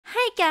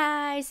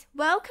guys,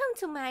 welcome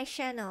to my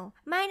channel.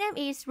 My name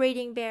is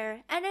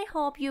ReadingBear and I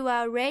hope you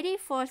are ready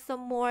for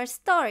some more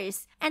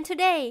stories. And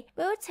today,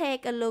 we'll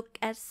take a look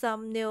at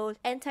some new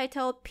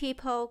entitled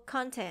people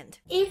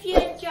content. If you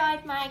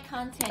enjoyed my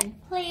content,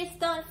 please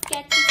don't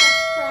forget to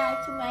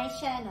subscribe to my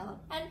channel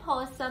and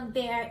post some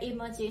bear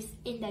emojis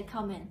in the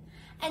comment.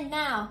 And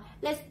now,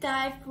 let's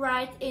dive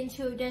right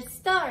into the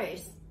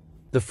stories.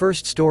 The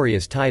first story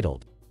is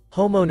titled,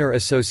 Homeowner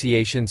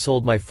Association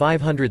sold my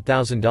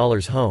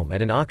 $500,000 home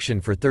at an auction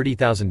for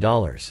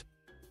 $30,000.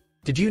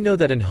 Did you know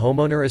that an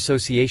homeowner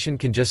association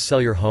can just sell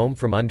your home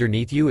from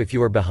underneath you if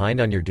you are behind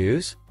on your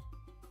dues?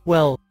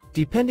 Well,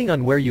 depending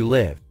on where you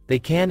live, they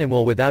can and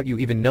will without you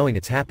even knowing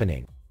it's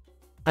happening.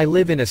 I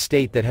live in a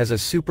state that has a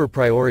super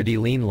priority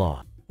lien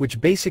law, which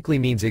basically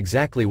means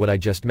exactly what I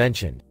just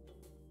mentioned.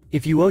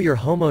 If you owe your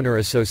homeowner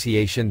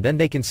association, then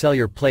they can sell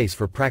your place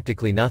for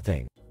practically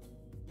nothing.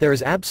 There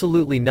is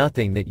absolutely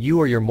nothing that you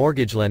or your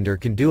mortgage lender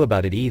can do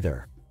about it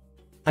either.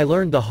 I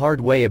learned the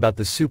hard way about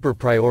the super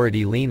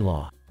priority lien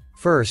law.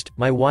 First,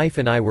 my wife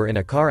and I were in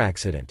a car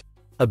accident.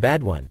 A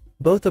bad one.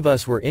 Both of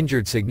us were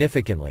injured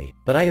significantly,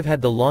 but I have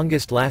had the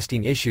longest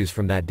lasting issues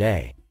from that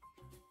day.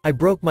 I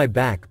broke my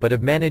back but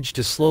have managed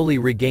to slowly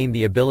regain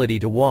the ability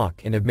to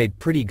walk and have made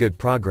pretty good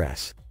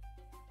progress.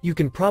 You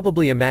can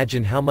probably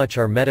imagine how much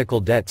our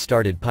medical debt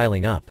started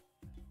piling up.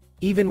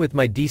 Even with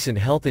my decent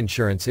health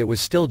insurance, it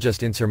was still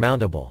just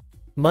insurmountable.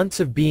 Months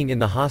of being in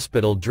the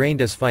hospital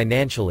drained us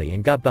financially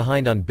and got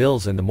behind on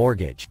bills and the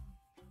mortgage.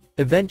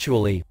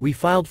 Eventually, we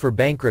filed for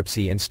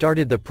bankruptcy and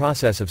started the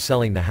process of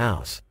selling the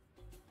house.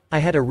 I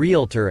had a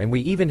realtor and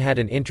we even had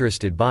an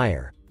interested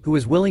buyer, who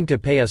was willing to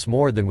pay us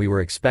more than we were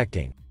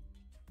expecting.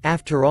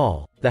 After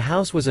all, the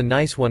house was a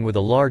nice one with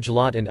a large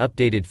lot and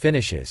updated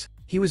finishes.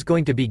 He was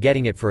going to be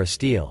getting it for a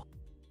steal.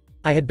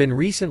 I had been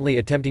recently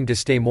attempting to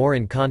stay more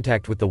in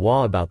contact with the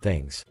WA about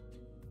things.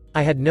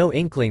 I had no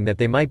inkling that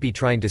they might be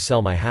trying to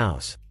sell my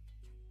house.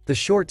 The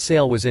short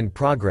sale was in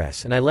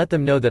progress and I let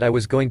them know that I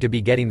was going to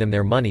be getting them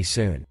their money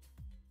soon.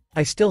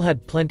 I still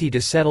had plenty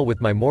to settle with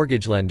my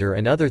mortgage lender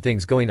and other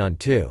things going on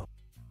too.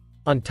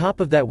 On top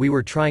of that, we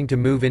were trying to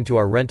move into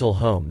our rental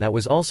home that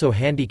was also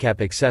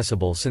handicap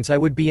accessible, since I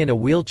would be in a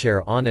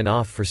wheelchair on and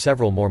off for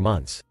several more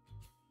months.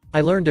 I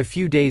learned a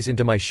few days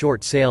into my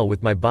short sale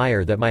with my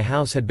buyer that my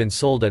house had been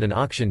sold at an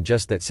auction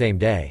just that same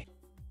day.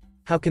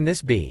 How can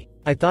this be?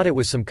 I thought it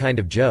was some kind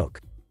of joke.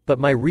 But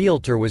my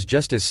realtor was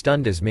just as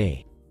stunned as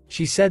me.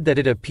 She said that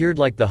it appeared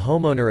like the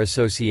homeowner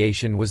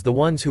association was the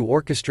ones who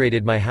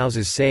orchestrated my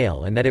house's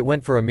sale and that it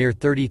went for a mere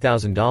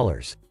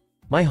 $30,000.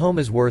 My home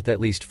is worth at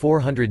least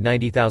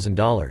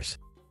 $490,000.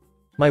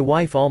 My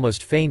wife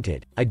almost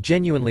fainted. I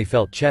genuinely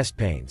felt chest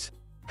pains.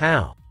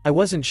 How? I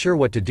wasn't sure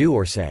what to do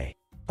or say.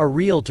 Our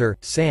realtor,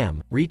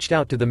 Sam, reached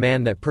out to the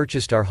man that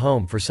purchased our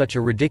home for such a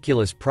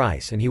ridiculous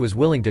price and he was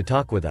willing to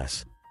talk with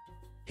us.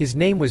 His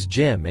name was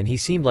Jim and he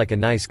seemed like a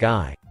nice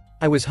guy.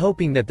 I was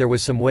hoping that there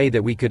was some way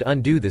that we could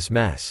undo this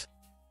mess.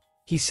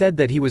 He said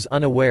that he was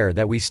unaware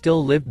that we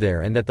still lived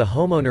there and that the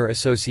homeowner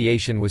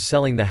association was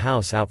selling the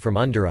house out from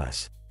under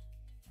us.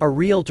 Our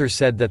realtor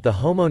said that the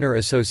homeowner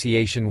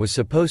association was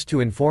supposed to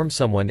inform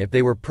someone if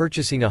they were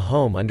purchasing a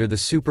home under the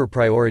super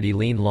priority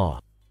lien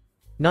law.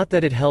 Not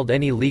that it held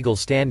any legal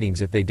standings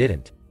if they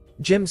didn't.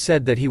 Jim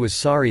said that he was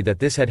sorry that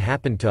this had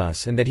happened to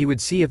us and that he would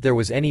see if there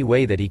was any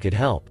way that he could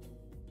help.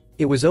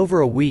 It was over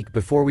a week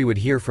before we would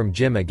hear from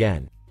Jim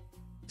again.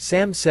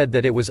 Sam said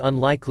that it was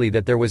unlikely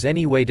that there was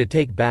any way to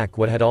take back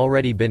what had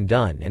already been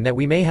done and that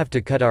we may have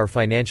to cut our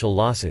financial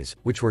losses,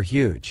 which were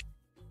huge.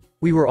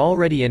 We were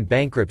already in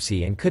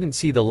bankruptcy and couldn't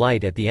see the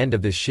light at the end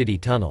of this shitty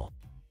tunnel.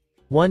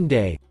 One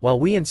day, while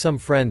we and some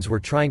friends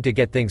were trying to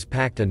get things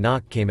packed, a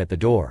knock came at the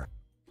door.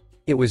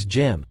 It was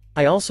Jim.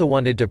 I also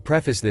wanted to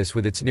preface this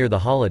with it's near the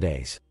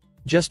holidays.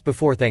 Just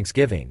before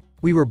Thanksgiving.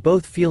 We were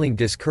both feeling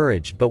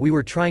discouraged, but we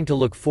were trying to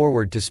look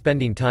forward to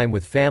spending time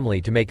with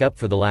family to make up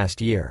for the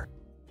last year.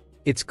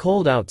 It's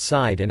cold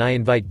outside and I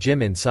invite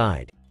Jim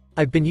inside.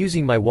 I've been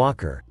using my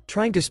walker,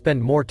 trying to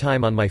spend more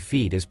time on my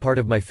feet as part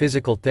of my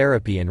physical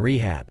therapy and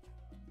rehab.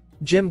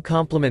 Jim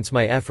compliments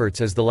my efforts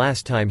as the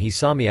last time he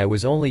saw me I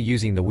was only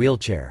using the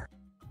wheelchair.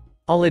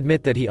 I'll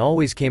admit that he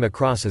always came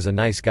across as a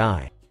nice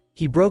guy.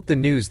 He broke the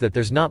news that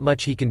there's not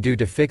much he can do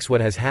to fix what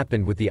has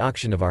happened with the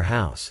auction of our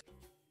house.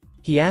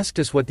 He asked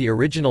us what the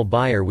original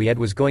buyer we had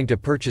was going to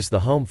purchase the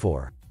home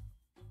for.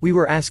 We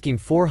were asking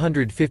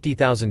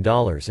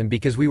 $450,000 and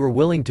because we were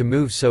willing to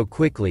move so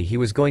quickly he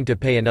was going to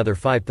pay another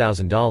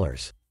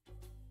 $5,000.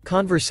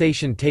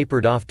 Conversation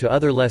tapered off to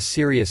other less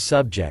serious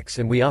subjects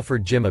and we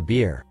offered Jim a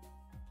beer.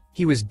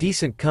 He was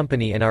decent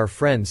company and our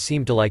friends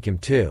seemed to like him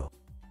too.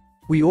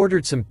 We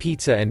ordered some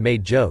pizza and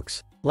made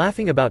jokes,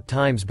 laughing about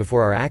times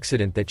before our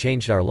accident that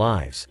changed our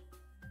lives.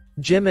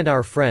 Jim and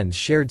our friends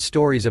shared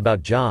stories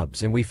about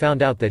jobs and we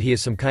found out that he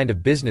is some kind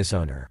of business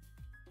owner.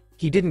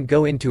 He didn't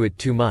go into it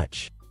too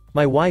much.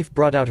 My wife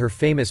brought out her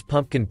famous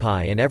pumpkin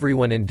pie and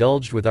everyone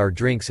indulged with our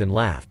drinks and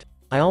laughed.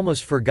 I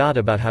almost forgot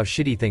about how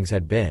shitty things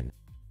had been.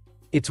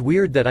 It's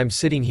weird that I'm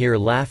sitting here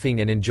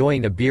laughing and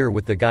enjoying a beer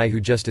with the guy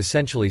who just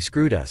essentially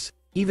screwed us.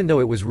 even though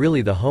it was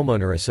really the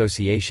homeowner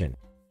association.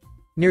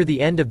 Near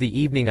the end of the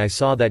evening I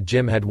saw that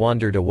Jim had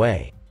wandered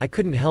away. I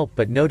couldn't help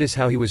but notice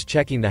how he was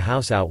checking the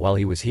house out while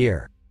he was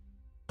here.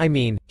 I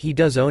mean, he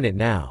does own it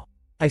now.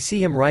 I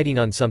see him writing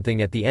on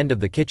something at the end of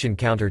the kitchen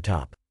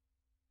countertop.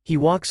 He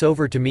walks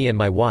over to me and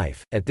my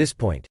wife. At this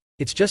point,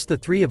 it's just the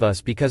three of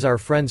us because our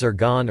friends are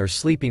gone or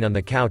sleeping on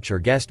the couch or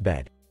guest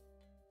bed.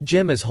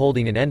 Jim is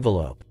holding an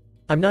envelope.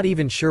 I'm not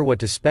even sure what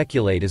to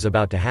speculate is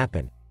about to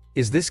happen.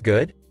 Is this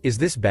good? Is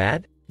this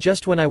bad?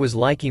 Just when I was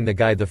liking the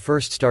guy, the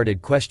first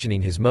started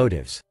questioning his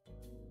motives.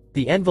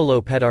 The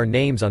envelope had our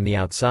names on the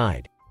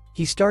outside.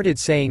 He started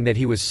saying that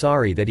he was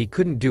sorry that he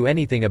couldn't do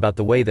anything about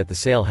the way that the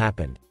sale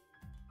happened.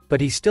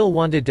 But he still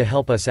wanted to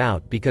help us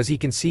out because he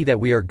can see that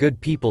we are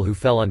good people who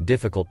fell on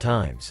difficult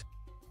times.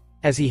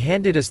 As he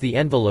handed us the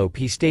envelope,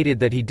 he stated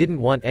that he didn't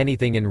want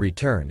anything in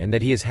return and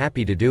that he is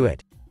happy to do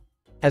it.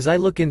 As I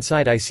look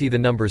inside, I see the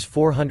numbers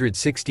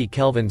 460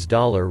 Kelvin's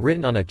dollar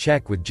written on a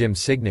check with Jim's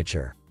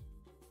signature.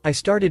 I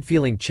started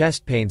feeling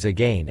chest pains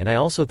again, and I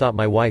also thought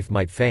my wife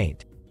might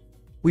faint.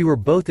 We were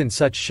both in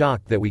such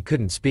shock that we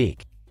couldn't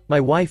speak. My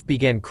wife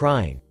began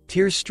crying,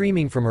 tears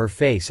streaming from her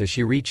face as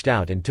she reached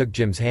out and took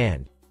Jim's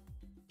hand.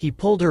 He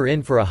pulled her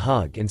in for a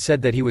hug and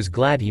said that he was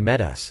glad he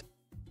met us.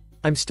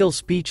 I'm still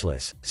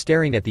speechless,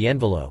 staring at the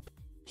envelope.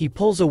 He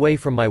pulls away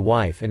from my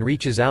wife and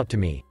reaches out to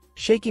me,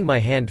 shaking my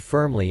hand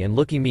firmly and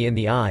looking me in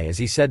the eye as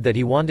he said that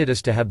he wanted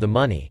us to have the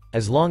money,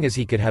 as long as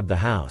he could have the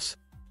house.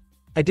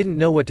 I didn't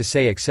know what to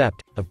say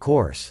except, of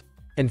course.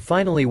 And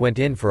finally went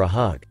in for a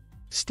hug.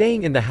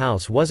 Staying in the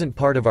house wasn't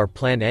part of our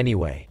plan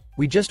anyway.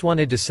 We just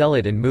wanted to sell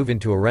it and move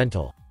into a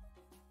rental.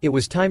 It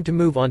was time to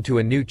move on to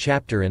a new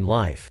chapter in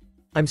life.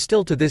 I'm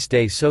still to this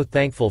day so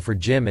thankful for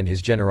Jim and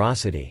his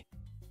generosity.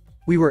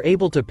 We were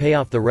able to pay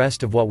off the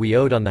rest of what we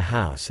owed on the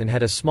house and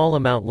had a small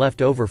amount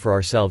left over for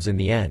ourselves in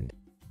the end.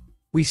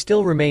 We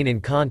still remain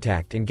in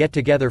contact and get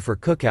together for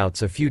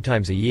cookouts a few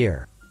times a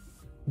year.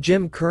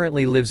 Jim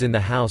currently lives in the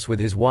house with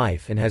his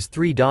wife and has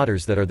 3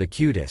 daughters that are the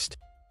cutest.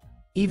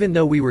 Even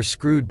though we were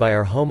screwed by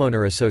our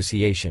homeowner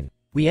association,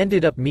 we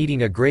ended up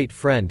meeting a great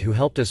friend who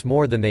helped us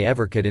more than they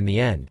ever could in the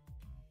end.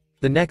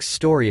 The next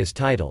story is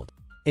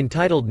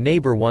entitled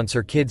Neighbor Wants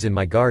Her Kids in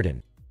My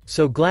Garden.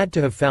 So glad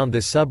to have found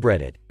this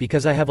subreddit,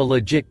 because I have a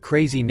legit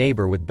crazy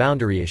neighbor with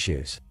boundary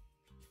issues.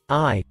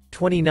 I,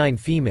 29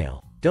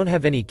 female, don't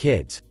have any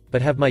kids,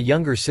 but have my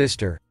younger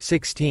sister,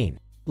 16,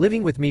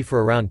 living with me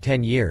for around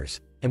 10 years.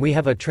 And we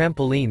have a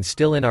trampoline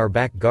still in our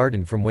back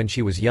garden from when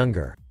she was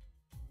younger.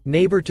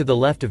 Neighbor to the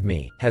left of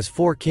me has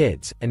 4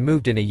 kids and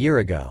moved in a year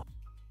ago.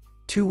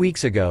 2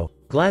 weeks ago,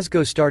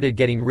 Glasgow started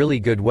getting really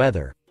good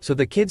weather, so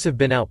the kids have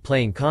been out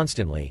playing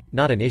constantly,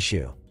 not an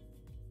issue.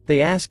 They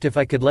asked if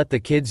I could let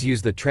the kids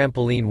use the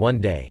trampoline one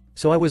day,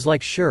 so I was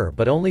like sure,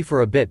 but only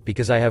for a bit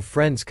because I have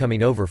friends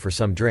coming over for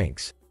some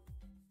drinks.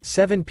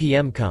 7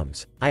 p.m.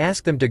 comes, I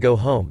ask them to go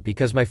home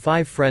because my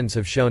 5 friends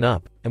have shown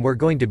up, and we're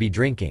going to be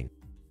drinking.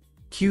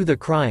 Cue the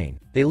crying.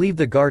 They leave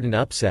the garden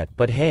upset,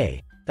 but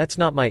hey, that's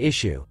not my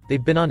issue.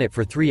 They've been on it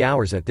for 3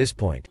 hours at this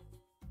point.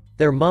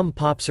 Their mum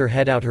pops her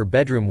head out her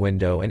bedroom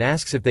window and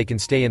asks if they can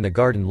stay in the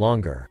garden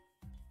longer.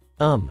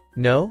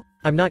 No,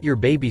 I'm not your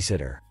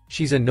babysitter.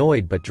 She's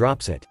annoyed but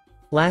drops it.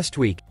 Last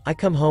week, I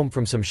come home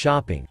from some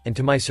shopping, and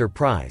to my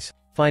surprise,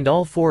 find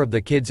all 4 of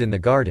the kids in the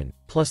garden,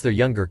 plus their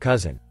younger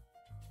cousin.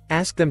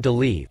 Ask them to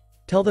leave.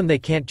 Tell them they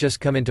can't just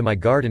come into my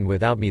garden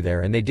without me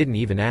there, and they didn't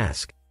even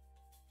ask.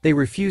 They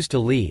refuse to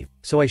leave,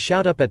 so I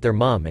shout up at their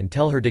mum and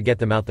tell her to get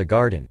them out the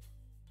garden.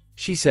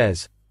 She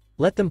says,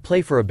 let them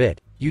play for a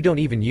bit, you don't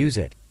even use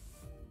it.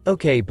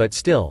 Okay, but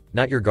still,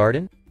 not your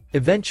garden?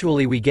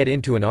 Eventually we get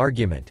into an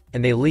argument,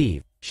 and they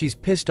leave. She's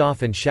pissed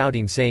off and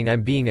shouting saying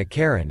I'm being a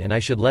Karen and I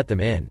should let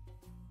them in.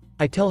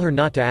 I tell her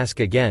not to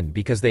ask again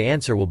because the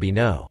answer will be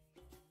no.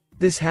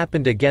 This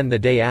happened again the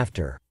day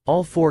after,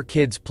 all 4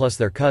 kids plus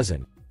their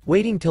cousin,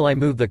 waiting till I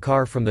move the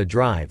car from the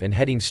drive and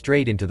heading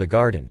straight into the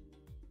garden.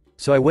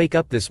 So I wake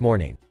up this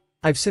morning.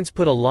 I've since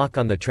put a lock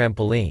on the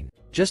trampoline,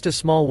 just a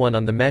small one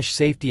on the mesh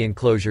safety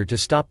enclosure to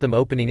stop them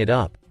opening it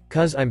up,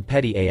 cause I'm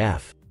petty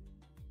AF.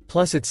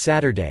 Plus it's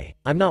Saturday,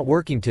 I'm not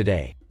working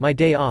today, my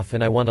day off,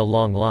 and I want a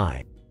long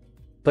lie.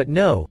 But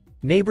no,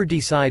 neighbor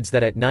decides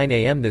that at 9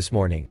 a.m. this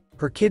morning,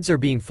 her kids are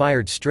being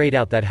fired straight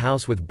out that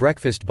house with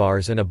breakfast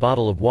bars and a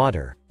bottle of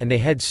water, and they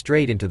head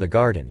straight into the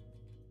garden.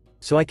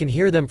 So I can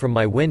hear them from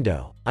my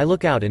window. I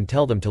look out and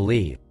tell them to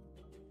leave.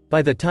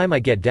 By the time I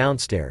get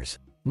downstairs,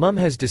 Mum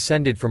has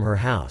descended from her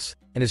house,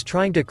 and is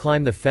trying to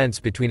climb the fence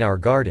between our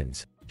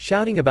gardens,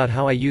 shouting about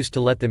how I used to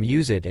let them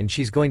use it and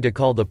she's going to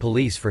call the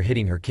police for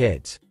hitting her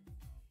kids.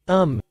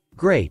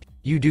 Great,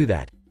 you do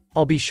that.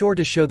 I'll be sure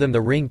to show them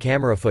the Ring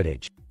camera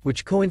footage,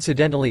 which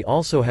coincidentally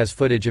also has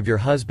footage of your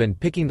husband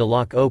picking the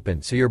lock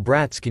open so your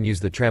brats can use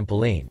the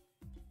trampoline.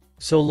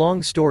 So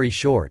long story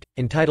short,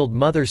 entitled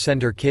Mother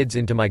Send Her Kids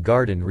Into My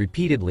Garden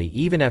repeatedly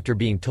even after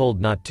being told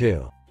not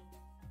to.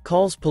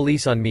 Calls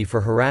police on me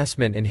for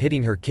harassment and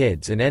hitting her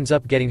kids and ends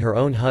up getting her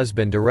own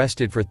husband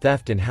arrested for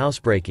theft and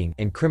housebreaking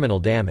and criminal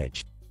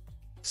damage.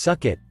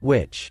 Suck it,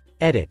 witch.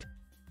 Edit.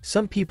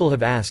 Some people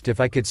have asked if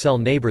I could sell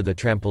neighbor the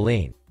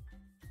trampoline.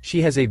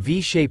 She has a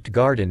V-shaped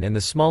garden and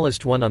the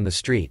smallest one on the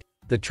street.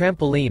 The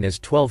trampoline is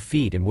 12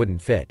 feet and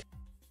wouldn't fit.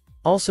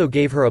 Also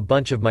gave her a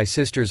bunch of my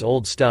sister's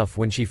old stuff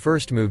when she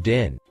first moved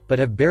in, but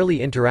have barely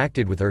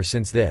interacted with her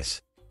since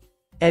this.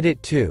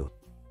 Edit 2.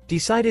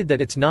 Decided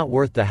that it's not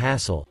worth the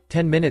hassle.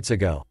 10 minutes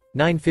ago,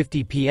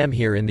 9:50 p.m.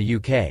 here in the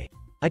UK.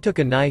 I took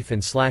a knife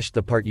and slashed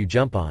the part you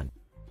jump on.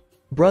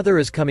 Brother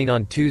is coming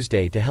on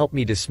Tuesday to help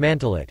me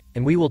dismantle it,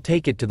 and we will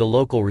take it to the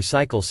local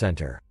recycle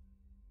center.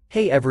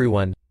 Hey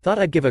everyone, thought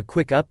I'd give a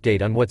quick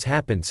update on what's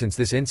happened since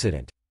this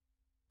incident.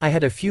 I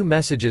had a few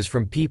messages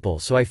from people,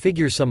 so I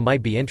figure some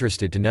might be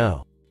interested to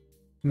know.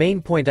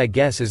 Main point I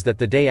guess is that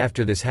the day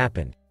after this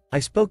happened, I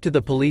spoke to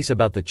the police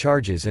about the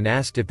charges and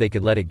asked if they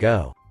could let it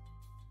go.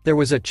 There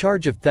was a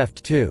charge of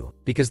theft too,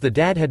 because the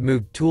dad had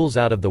moved tools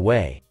out of the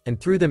way, and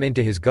threw them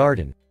into his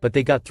garden, but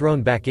they got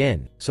thrown back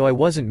in, so I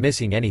wasn't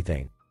missing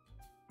anything.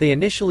 They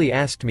initially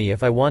asked me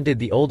if I wanted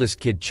the oldest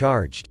kid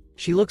charged.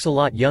 She looks a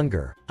lot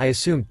younger, I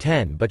assumed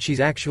 10 but she's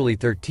actually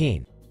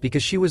 13,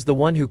 because she was the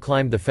one who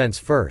climbed the fence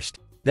first,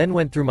 then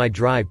went through my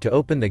drive to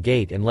open the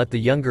gate and let the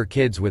younger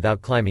kids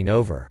without climbing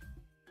over.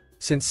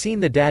 Since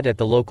seeing the dad at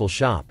the local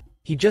shop,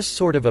 he just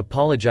sort of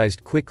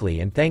apologized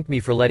quickly and thanked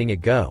me for letting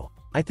it go.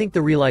 I think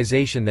the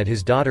realization that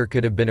his daughter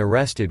could have been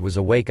arrested was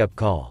a wake-up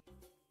call.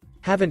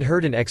 Haven't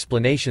heard an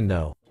explanation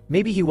though,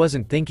 maybe he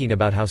wasn't thinking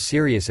about how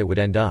serious it would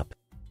end up.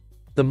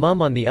 The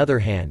mum on the other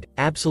hand,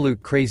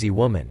 absolute crazy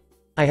woman.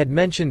 I had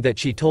mentioned that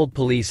she told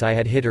police I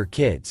had hit her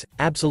kids,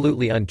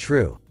 absolutely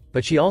untrue,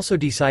 but she also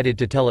decided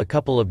to tell a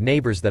couple of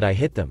neighbors that I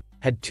hit them,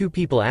 had 2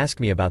 people ask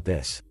me about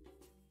this.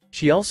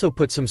 She also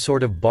put some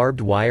sort of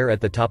barbed wire at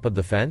the top of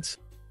the fence?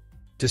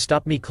 To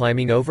stop me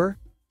climbing over?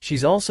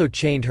 She's also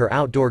chained her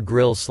outdoor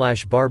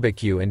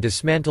grill/barbecue and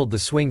dismantled the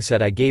swing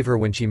set I gave her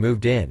when she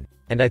moved in,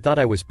 and I thought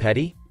I was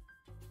petty?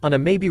 On a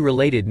maybe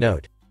related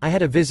note, I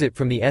had a visit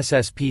from the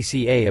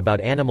SSPCA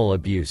about animal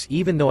abuse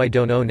even though I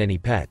don't own any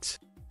pets.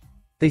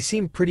 They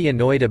seem pretty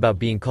annoyed about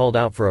being called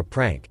out for a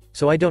prank,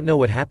 so I don't know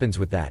what happens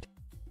with that.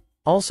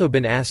 Also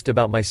been asked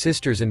about my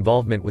sister's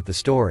involvement with the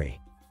story.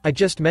 I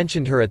just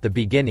mentioned her at the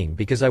beginning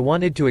because I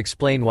wanted to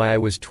explain why I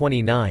was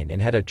 29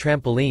 and had a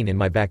trampoline in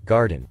my back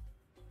garden.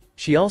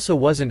 She also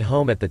wasn't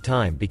home at the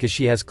time because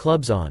she has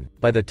clubs on.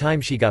 By the time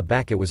she got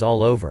back it was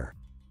all over.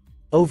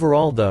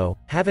 Overall though,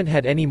 haven't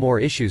had any more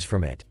issues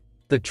from it.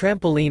 The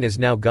trampoline is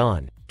now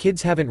gone,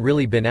 kids haven't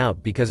really been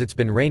out because it's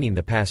been raining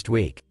the past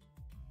week.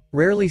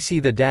 Rarely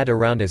see the dad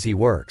around as he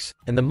works,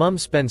 and the mum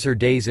spends her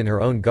days in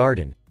her own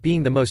garden,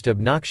 being the most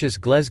obnoxious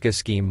Gleska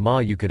scheme ma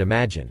you could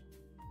imagine.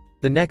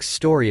 The next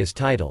story is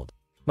titled,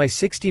 My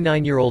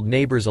 69-year-old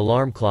neighbor's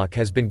alarm clock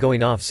has been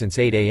going off since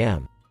 8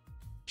 a.m.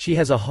 She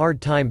has a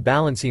hard time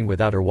balancing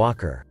without her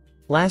walker.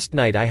 Last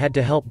night I had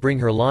to help bring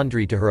her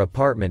laundry to her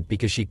apartment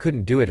because she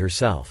couldn't do it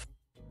herself.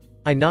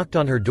 I knocked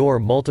on her door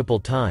multiple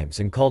times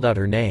and called out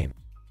her name.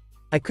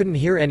 I couldn't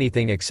hear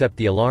anything except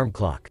the alarm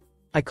clock.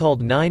 I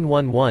called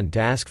 911 to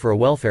ask for a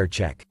welfare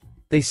check.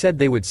 They said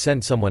they would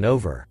send someone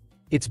over.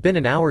 It's been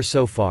an hour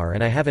so far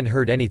and I haven't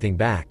heard anything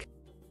back.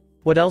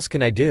 What else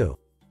can I do?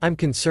 I'm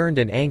concerned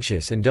and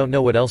anxious and don't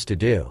know what else to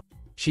do.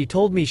 She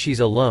told me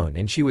she's alone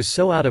and she was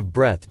so out of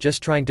breath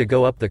just trying to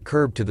go up the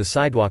curb to the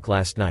sidewalk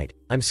last night.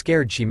 I'm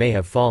scared she may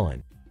have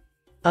fallen.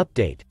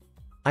 Update.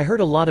 I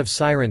heard a lot of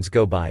sirens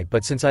go by,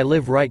 but since I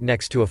live right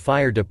next to a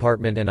fire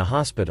department and a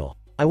hospital,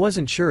 I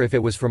wasn't sure if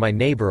it was for my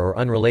neighbor or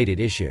unrelated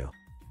issue.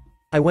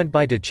 I went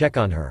by to check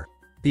on her.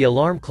 The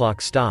alarm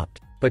clock stopped,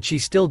 but she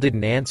still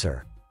didn't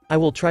answer. I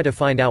will try to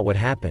find out what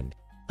happened.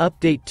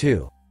 Update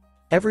 2.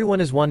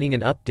 Everyone is wanting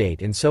an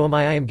update and so am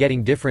I. I am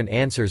getting different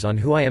answers on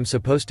who I am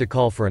supposed to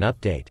call for an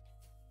update.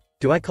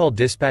 Do I call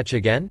dispatch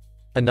again?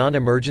 A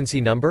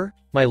non-emergency number?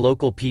 My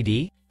local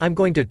PD? I'm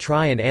going to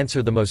try and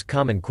answer the most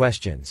common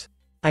questions.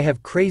 I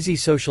have crazy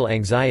social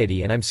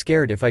anxiety and I'm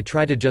scared if I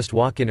try to just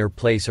walk in her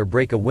place or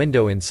break a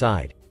window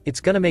inside, it's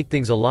gonna make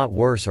things a lot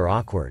worse or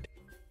awkward.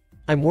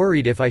 I'm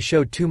worried if I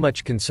show too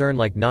much concern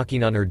like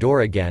knocking on her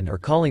door again or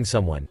calling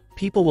someone,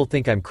 people will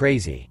think I'm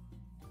crazy.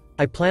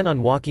 I plan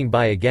on walking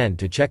by again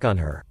to check on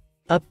her.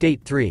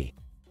 Update 3.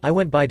 I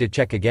went by to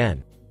check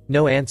again.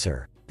 No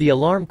answer. The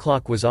alarm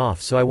clock was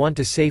off, so I want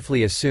to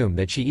safely assume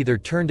that she either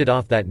turned it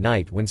off that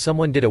night when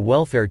someone did a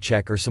welfare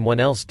check or someone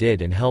else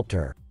did and helped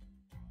her.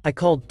 I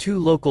called 2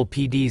 local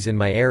PDs in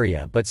my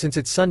area, but since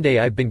it's Sunday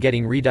I've been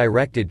getting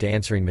redirected to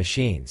answering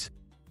machines.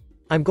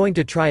 I'm going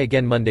to try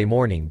again Monday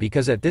morning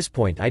because at this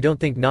point I don't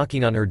think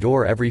knocking on her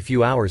door every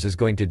few hours is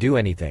going to do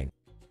anything.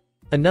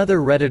 Another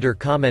Redditor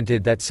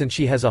commented that since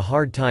she has a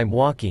hard time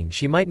walking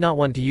she might not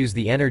want to use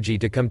the energy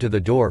to come to the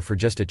door for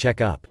just a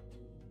checkup.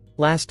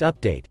 Last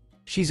update.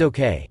 She's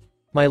okay.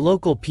 My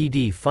local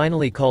PD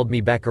finally called me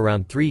back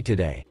around 3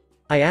 today.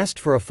 I asked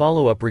for a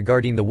follow-up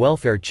regarding the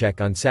welfare check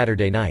on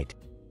Saturday night.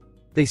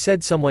 They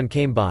said someone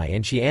came by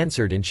and she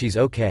answered and she's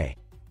okay.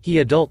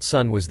 Her adult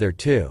son was there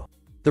too.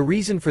 The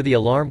reason for the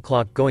alarm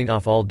clock going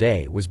off all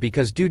day was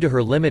because due to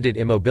her limited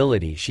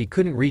immobility she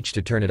couldn't reach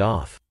to turn it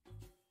off.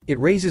 It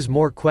raises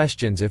more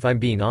questions if I'm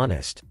being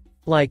honest.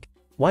 Like,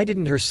 Why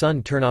didn't her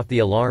son turn off the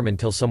alarm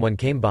until someone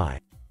came by?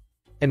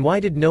 And why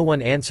did no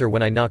one answer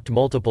when I knocked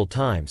multiple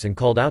times and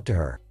called out to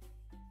her?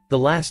 The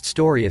last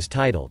story is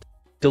titled,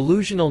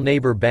 Delusional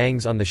Neighbor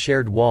Bangs on the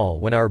Shared Wall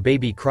When Our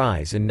Baby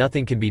Cries and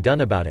Nothing Can Be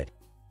Done About It.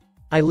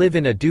 I live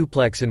in a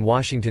duplex in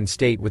Washington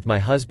state with my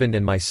husband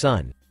and my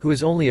son, who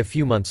is only a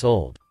few months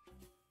old.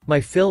 My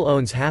Phil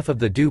owns half of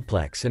the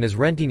duplex and is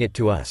renting it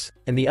to us,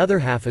 and the other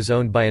half is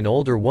owned by an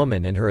older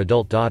woman and her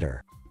adult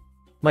daughter.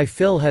 My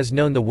Phil has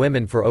known the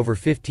women for over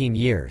 15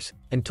 years,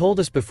 and told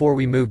us before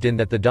we moved in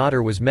that the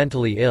daughter was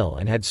mentally ill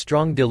and had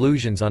strong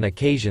delusions on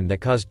occasion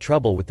that caused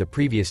trouble with the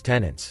previous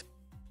tenants.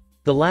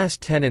 The last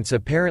tenants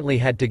apparently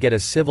had to get a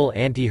civil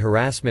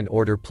anti-harassment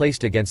order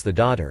placed against the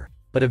daughter,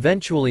 but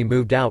eventually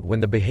moved out when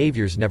the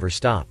behaviors never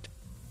stopped.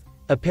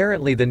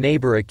 Apparently the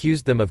neighbor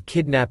accused them of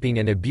kidnapping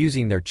and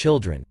abusing their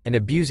children, and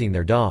abusing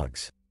their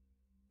dogs.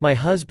 My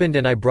husband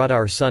and I brought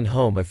our son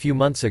home a few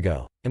months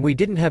ago, and we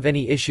didn't have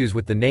any issues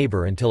with the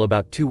neighbor until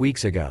about 2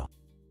 weeks ago.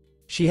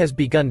 She has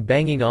begun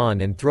banging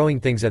on and throwing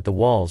things at the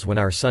walls when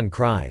our son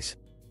cries.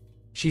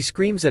 She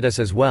screams at us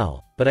as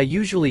well, but I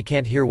usually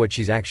can't hear what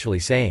she's actually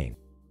saying.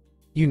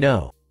 You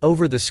know,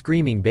 over the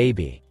screaming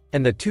baby.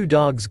 And the 2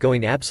 dogs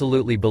going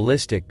absolutely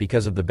ballistic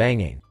because of the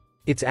banging.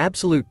 It's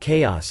absolute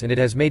chaos and it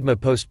has made my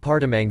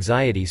postpartum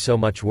anxiety so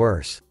much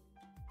worse.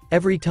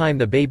 Every time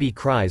the baby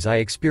cries I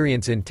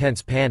experience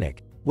intense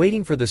panic,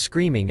 waiting for the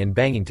screaming and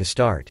banging to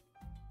start.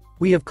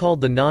 We have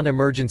called the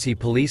non-emergency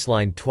police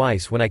line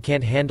twice when I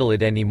can't handle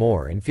it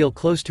anymore and feel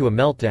close to a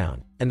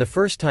meltdown, and the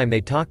first time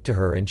they talked to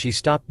her and she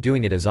stopped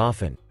doing it as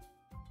often.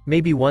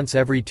 Maybe once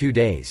every 2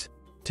 days.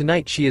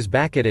 Tonight she is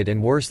back at it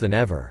and worse than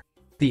ever.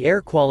 The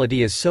air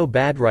quality is so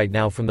bad right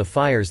now from the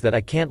fires that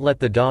I can't let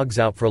the dogs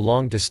out for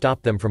long to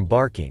stop them from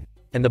barking,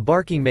 and the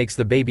barking makes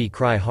the baby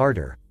cry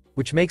harder,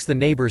 which makes the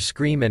neighbors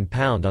scream and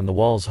pound on the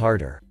walls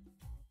harder.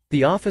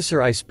 The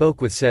officer I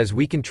spoke with says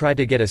we can try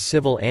to get a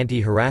civil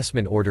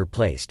anti-harassment order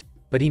placed,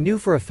 but he knew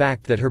for a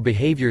fact that her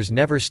behaviors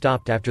never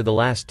stopped after the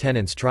last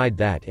tenants tried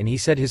that, and he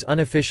said his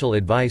unofficial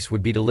advice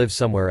would be to live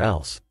somewhere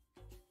else.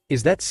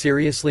 Is that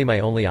seriously my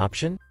only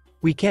option?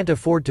 We can't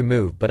afford to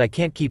move, but I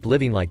can't keep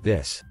living like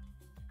this.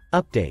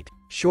 Update.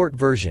 Short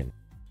version.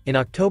 In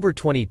October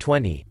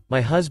 2020,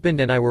 my husband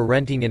and I were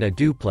renting in a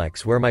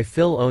duplex where my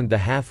Phil owned the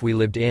half we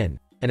lived in,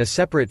 and a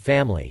separate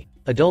family,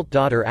 adult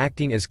daughter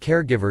acting as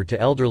caregiver to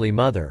elderly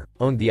mother,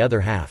 owned the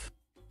other half.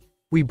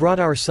 We brought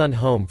our son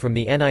home from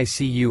the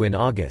NICU in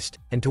August,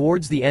 and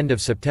towards the end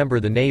of September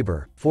the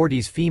neighbor,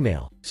 40s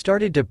female,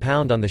 started to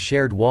pound on the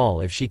shared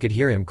wall if she could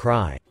hear him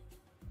cry.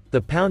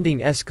 The pounding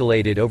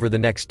escalated over the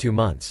next 2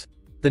 months.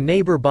 The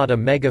neighbor bought a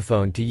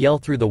megaphone to yell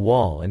through the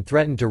wall and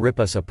threatened to rip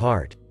us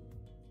apart.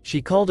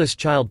 She called us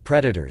child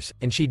predators,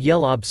 and she'd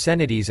yell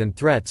obscenities and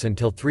threats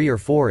until 3 or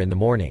 4 in the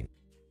morning.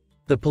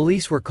 The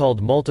police were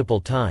called multiple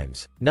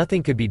times,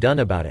 nothing could be done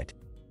about it.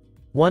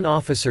 One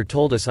officer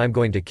told us, "I'm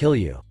going to kill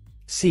you.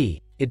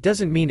 See, it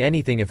doesn't mean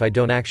anything if I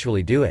don't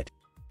actually do it."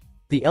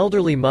 The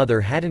elderly mother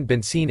hadn't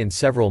been seen in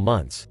several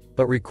months,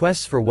 but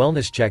requests for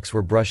wellness checks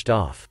were brushed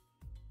off.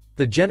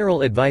 The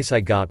general advice I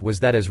got was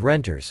that as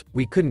renters,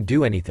 we couldn't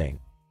do anything.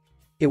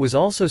 It was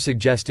also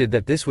suggested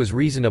that this was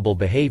reasonable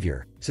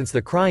behavior, since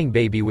the crying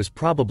baby was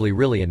probably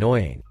really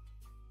annoying.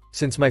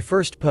 Since my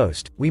first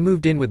post, we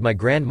moved in with my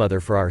grandmother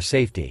for our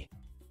safety.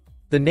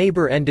 The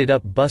neighbor ended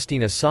up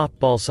busting a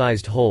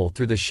softball-sized hole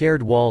through the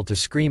shared wall to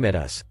scream at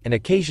us, and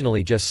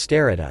occasionally just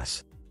stare at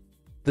us.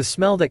 The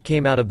smell that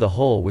came out of the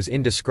hole was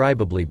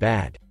indescribably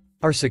bad.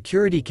 Our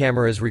security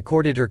cameras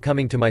recorded her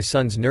coming to my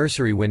son's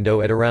nursery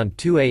window at around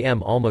 2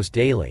 a.m. almost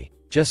daily,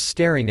 just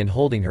staring and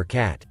holding her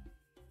cat.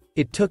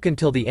 It took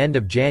until the end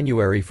of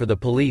January for the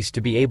police to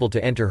be able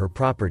to enter her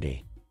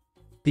property.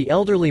 The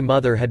elderly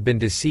mother had been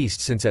deceased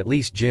since at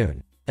least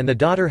June, and the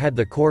daughter had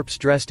the corpse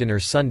dressed in her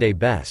Sunday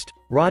best,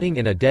 rotting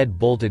in a dead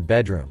bolted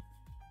bedroom.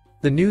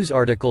 The news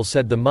article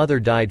said the mother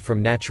died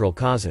from natural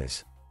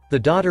causes. The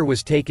daughter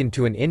was taken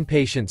to an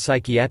inpatient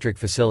psychiatric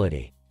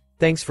facility.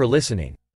 Thanks for listening.